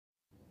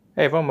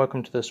Hey everyone,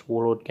 welcome to this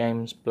Warlord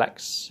Games Black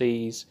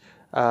Seas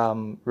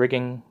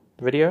rigging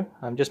video.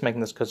 I'm just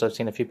making this because I've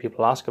seen a few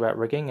people ask about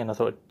rigging and I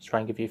thought I'd try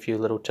and give you a few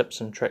little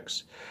tips and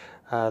tricks.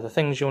 The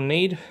things you'll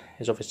need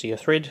is obviously your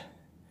thread.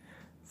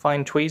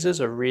 Fine tweezers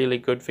are really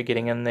good for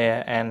getting in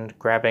there and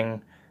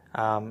grabbing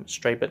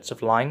stray bits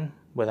of line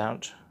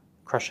without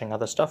crushing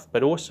other stuff,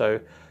 but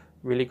also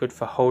really good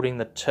for holding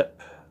the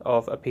tip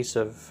of a piece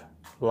of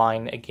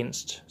line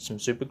against some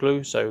super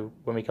glue. So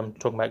when we come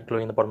talking about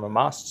gluing the bottom of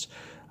masts,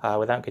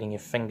 without getting your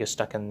finger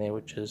stuck in there,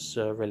 which is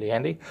really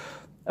handy.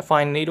 A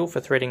fine needle for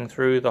threading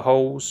through the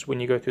holes when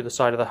you go through the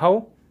side of the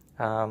hull.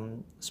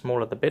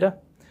 Smaller the better.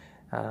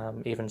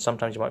 Even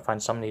sometimes you might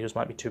find some needles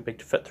might be too big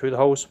to fit through the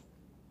holes.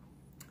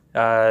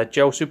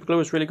 Gel super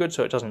glue is really good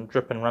so it doesn't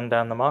drip and run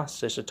down the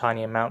mast. Just a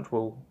tiny amount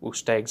will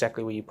stay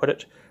exactly where you put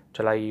it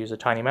to allow you to use a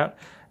tiny amount.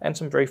 And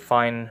some very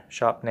fine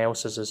sharp nail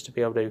scissors to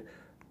be able to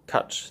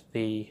cut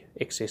the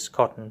excess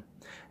cotton.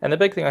 And the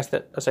big thing I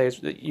say is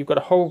that you've got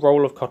a whole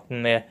roll of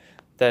cotton there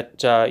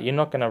that you're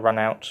not going to run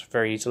out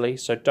very easily,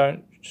 so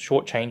don't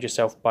shortchange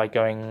yourself by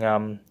going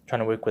trying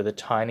to work with a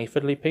tiny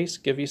fiddly piece.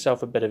 Give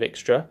yourself a bit of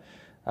extra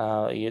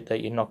that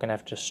you're not going to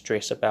have to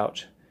stress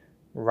about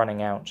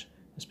running out,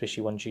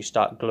 especially once you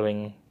start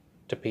gluing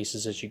to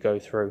pieces as you go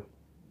through.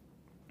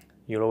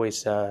 You'll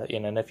always,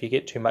 and if you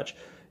get too much,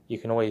 you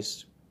can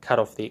always cut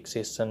off the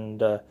excess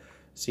and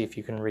see if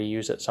you can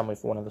reuse it somewhere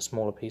for one of the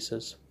smaller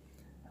pieces.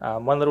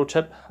 One little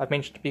tip I've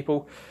mentioned to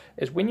people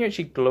is when you're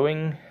actually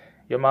gluing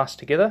your mast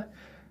together,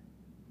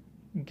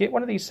 get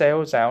one of these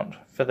sails out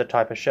for the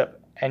type of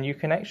ship and you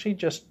can actually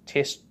just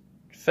test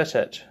fit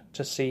it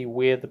to see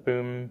where the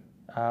boom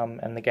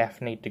and the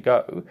gaff need to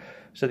go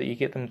so that you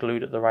get them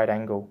glued at the right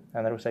angle,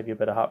 and that'll save you a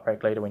bit of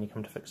heartbreak later when you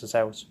come to fix the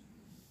sails.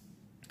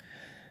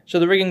 So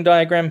the rigging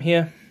diagram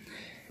here,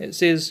 it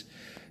says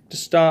to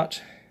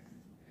start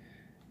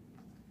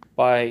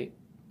by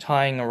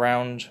tying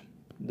around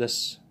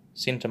this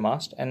center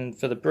mast, and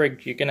for the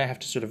brig you're going to have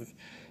to sort of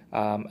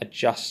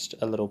adjust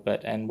a little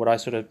bit, and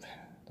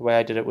the way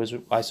I did it was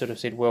I sort of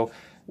said, well,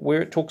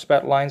 where it talks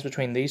about lines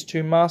between these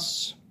two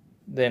masts,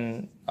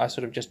 then I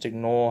sort of just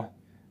ignore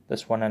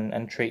this one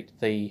and treat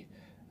the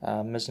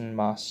mizzen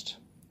mast,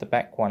 the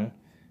back one,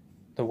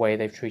 the way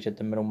they've treated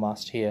the middle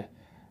mast here.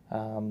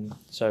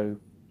 So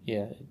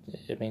yeah,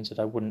 it means that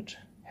I wouldn't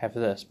have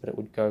this, but it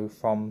would go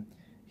from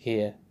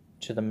here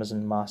to the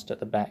mizzen mast at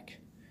the back,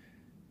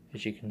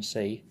 as you can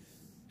see,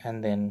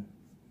 and then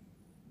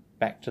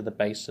back to the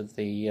base of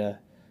the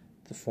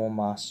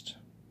foremast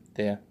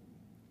there.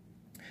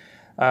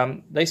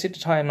 They said to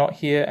tie a knot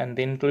here and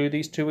then glue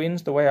these two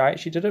ends. The way I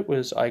actually did it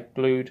was I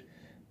glued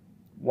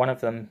one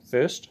of them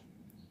first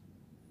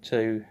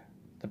to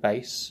the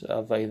base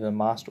of either the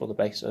mast or the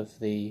base of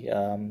the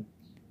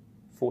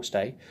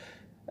forestay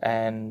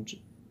and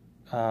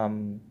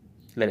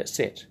let it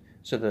set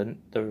so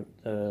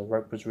the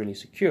rope was really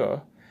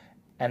secure,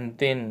 and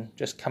then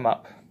just come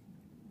up,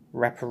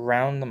 wrap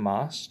around the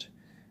mast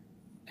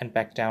and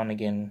back down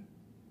again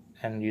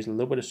and use a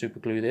little bit of super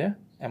glue there,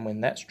 and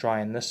when that's dry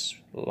and this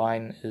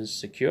line is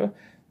secure,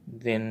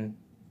 then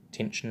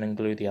tension and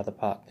glue the other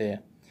part there,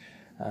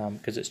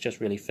 because it's just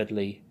really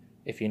fiddly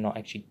if you're not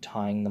actually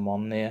tying them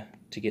on there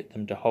to get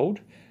them to hold.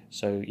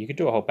 So you could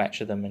do a whole batch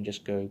of them and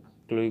just go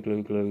glue,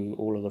 glue, glue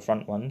all of the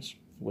front ones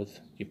with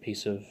your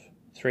piece of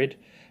thread,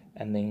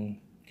 and then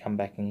come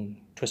back and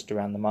twist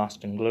around the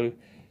mast and glue,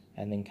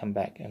 and then come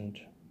back and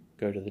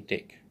go to the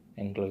deck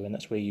and glue, and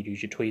that's where you'd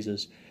use your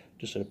tweezers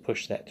to sort of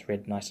push that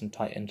thread nice and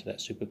tight into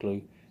that super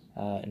glue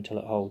until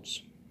it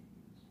holds.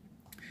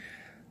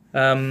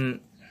 Yeah,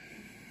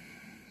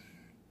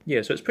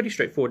 so it's pretty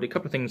straightforward. A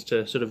couple of things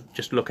to sort of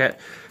just look at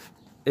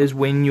is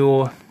when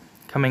you're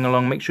coming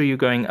along, make sure you're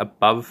going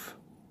above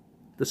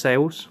the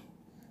sails.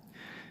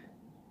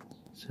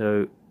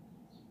 So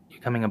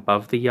you're coming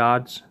above the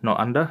yards, not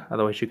under,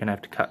 otherwise you're going to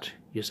have to cut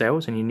your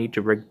sails, and you need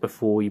to rig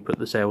before you put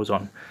the sails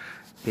on.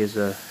 Here's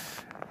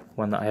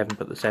one that I haven't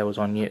put the sails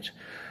on yet.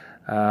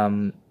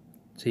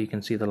 So you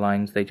can see the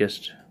lines.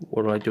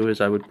 What I do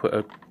is I would put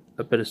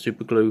a bit of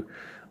super glue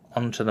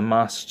onto the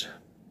mast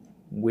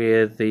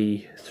where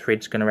the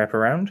thread's going to wrap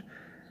around,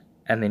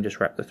 and then just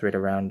wrap the thread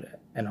around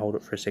and hold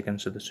it for a second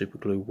so the super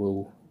glue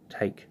will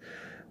take.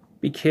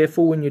 Be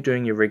careful when you're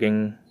doing your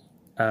rigging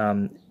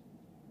that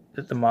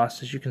the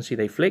masts, as you can see,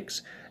 they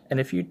flex, and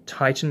if you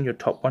tighten your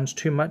top ones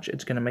too much,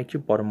 it's going to make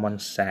your bottom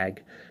ones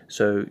sag.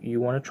 So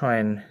you want to try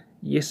and,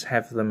 yes,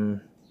 have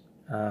them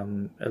a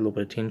little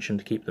bit of tension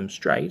to keep them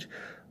straight,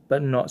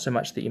 but not so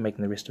much that you're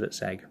making the rest of it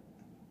sag.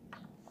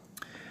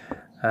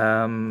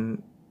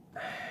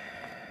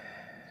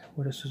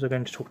 What else was I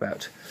going to talk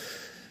about?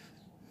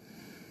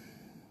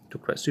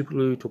 Talked about super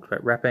glue, talked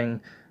about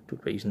wrapping,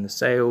 talked about using the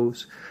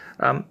sails.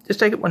 Just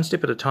take it one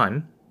step at a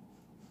time.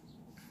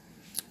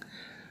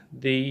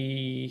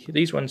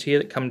 These ones here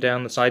that come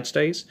down the side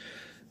stays,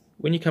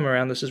 when you come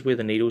around, this is where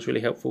the needle is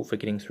really helpful for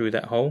getting through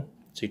that hole.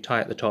 So you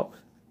tie at the top,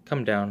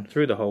 come down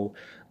through the hole,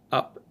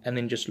 up, and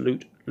then just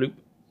loop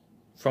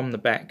from the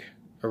back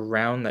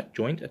around that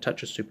joint. A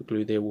touch of super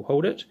glue there will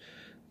hold it.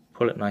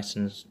 Pull it nice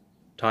and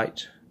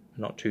tight,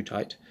 not too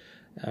tight.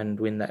 And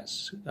when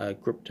that's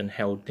gripped and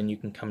held, then you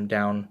can come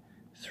down,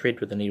 thread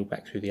with the needle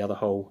back through the other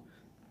hole,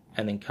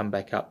 and then come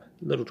back up,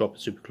 a little drop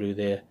of super glue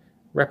there,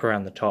 wrap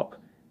around the top,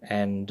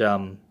 and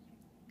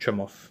trim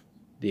off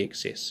the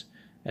excess.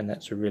 And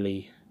that's a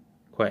really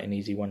quite an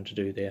easy one to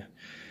do there.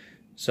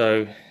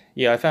 So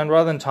yeah, I found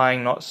rather than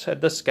tying knots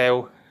at this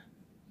scale,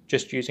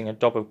 just using a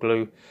dab of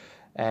glue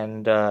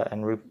and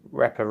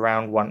wrap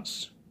around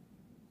once,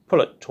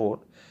 pull it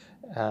taut,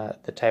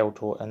 the tail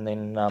taut, and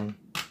then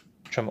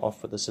trim it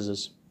off with the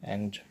scissors,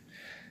 and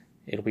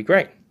it'll be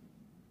great.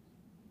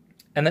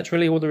 And that's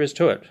really all there is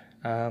to it.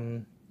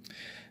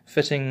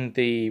 Fitting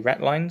the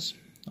rat lines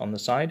on the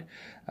side,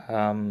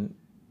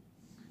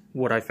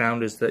 what I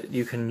found is that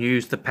you can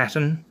use the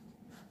pattern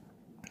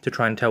to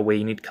try and tell where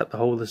you need to cut the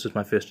hole. This is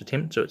my first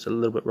attempt, so it's a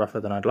little bit rougher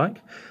than I'd like.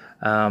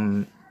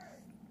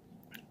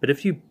 But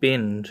if you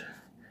bend,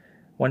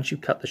 once you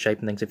cut the shape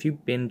and things, if you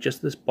bend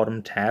just this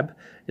bottom tab,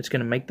 it's going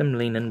to make them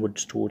lean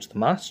inwards towards the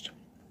mast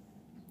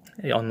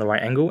on the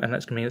right angle, and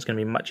that's going to mean it's going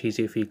to be much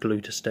easier for your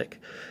glue to stick.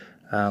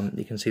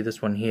 You can see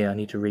this one here, I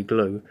need to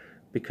re-glue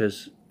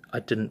because I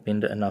didn't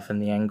bend it enough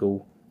and the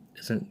angle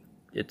isn't,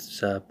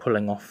 it's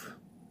pulling off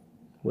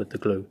with the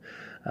glue.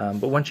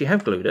 But once you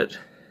have glued it,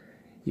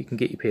 you can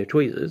get your pair of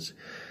tweezers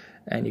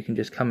and you can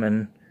just come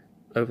in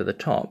over the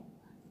top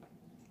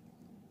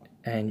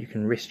and you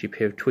can rest your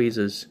pair of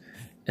tweezers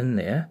in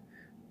there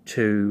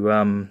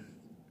to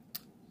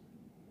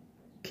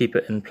keep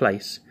it in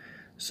place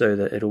so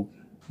that it'll,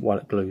 while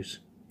it glues,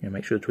 you know,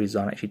 make sure the tweezers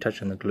aren't actually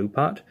touching the glue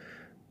part,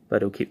 but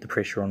it'll keep the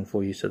pressure on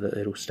for you so that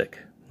it'll stick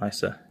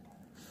nicer.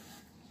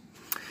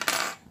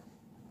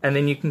 And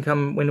then you can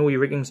come, when all your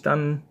rigging's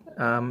done,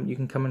 you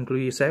can come and glue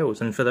your sails.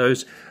 And for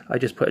those, I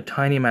just put a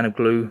tiny amount of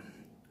glue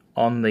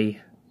on the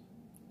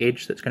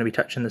edge that's going to be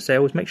touching the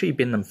sails. Make sure you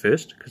bend them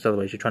first, because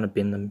otherwise you're trying to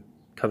bend them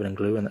covered in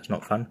glue and that's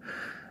not fun.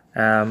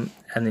 And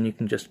then you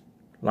can just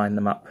line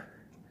them up,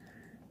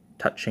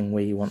 touching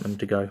where you want them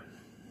to go.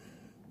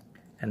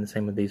 And the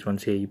same with these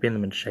ones here, you bend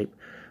them into shape,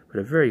 put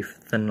a very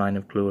thin line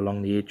of glue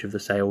along the edge of the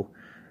sail,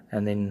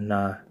 and then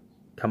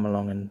come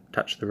along and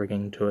touch the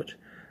rigging to it.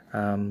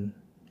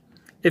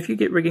 If you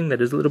get rigging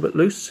that is a little bit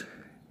loose,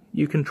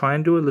 you can try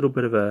and do a little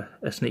bit of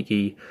a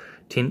sneaky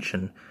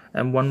tension.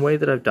 And one way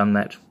that I've done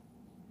that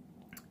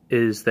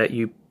is that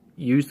you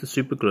use the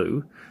super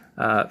glue.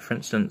 For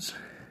instance,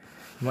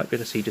 you might be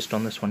able to see just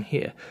on this one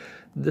here,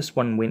 this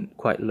one went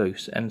quite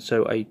loose, and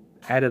so I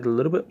added a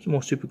little bit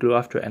more super glue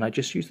after it, and I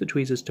just used the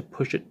tweezers to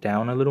push it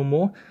down a little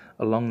more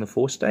along the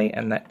forestay,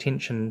 and that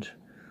tensioned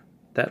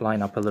that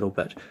line up a little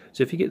bit.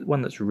 So if you get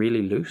one that's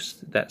really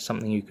loose, that's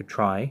something you could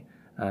try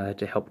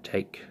to help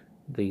take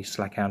the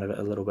slack out of it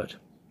a little bit.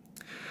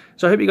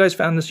 So I hope you guys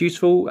found this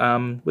useful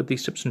with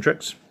these tips and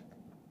tricks.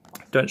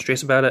 Don't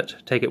stress about it,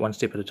 take it one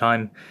step at a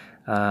time,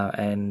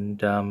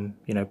 and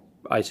you know,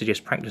 I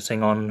suggest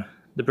practicing on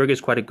the brig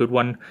is quite a good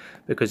one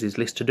because there's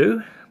less to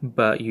do,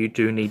 but you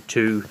do need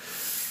to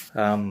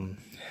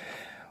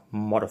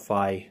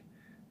modify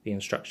the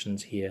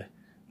instructions here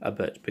a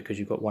bit because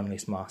you've got one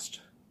less mast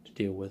to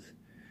deal with.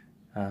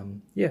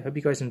 Yeah, hope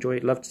you guys enjoy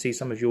it. Love to see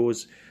some of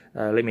yours.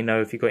 Let me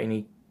know if you've got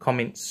any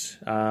comments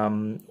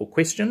or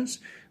questions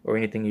or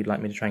anything you'd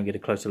like me to try and get a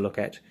closer look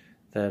at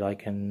that I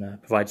can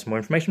provide some more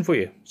information for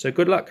you. So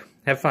good luck,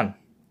 have fun.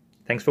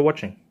 Thanks for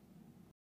watching.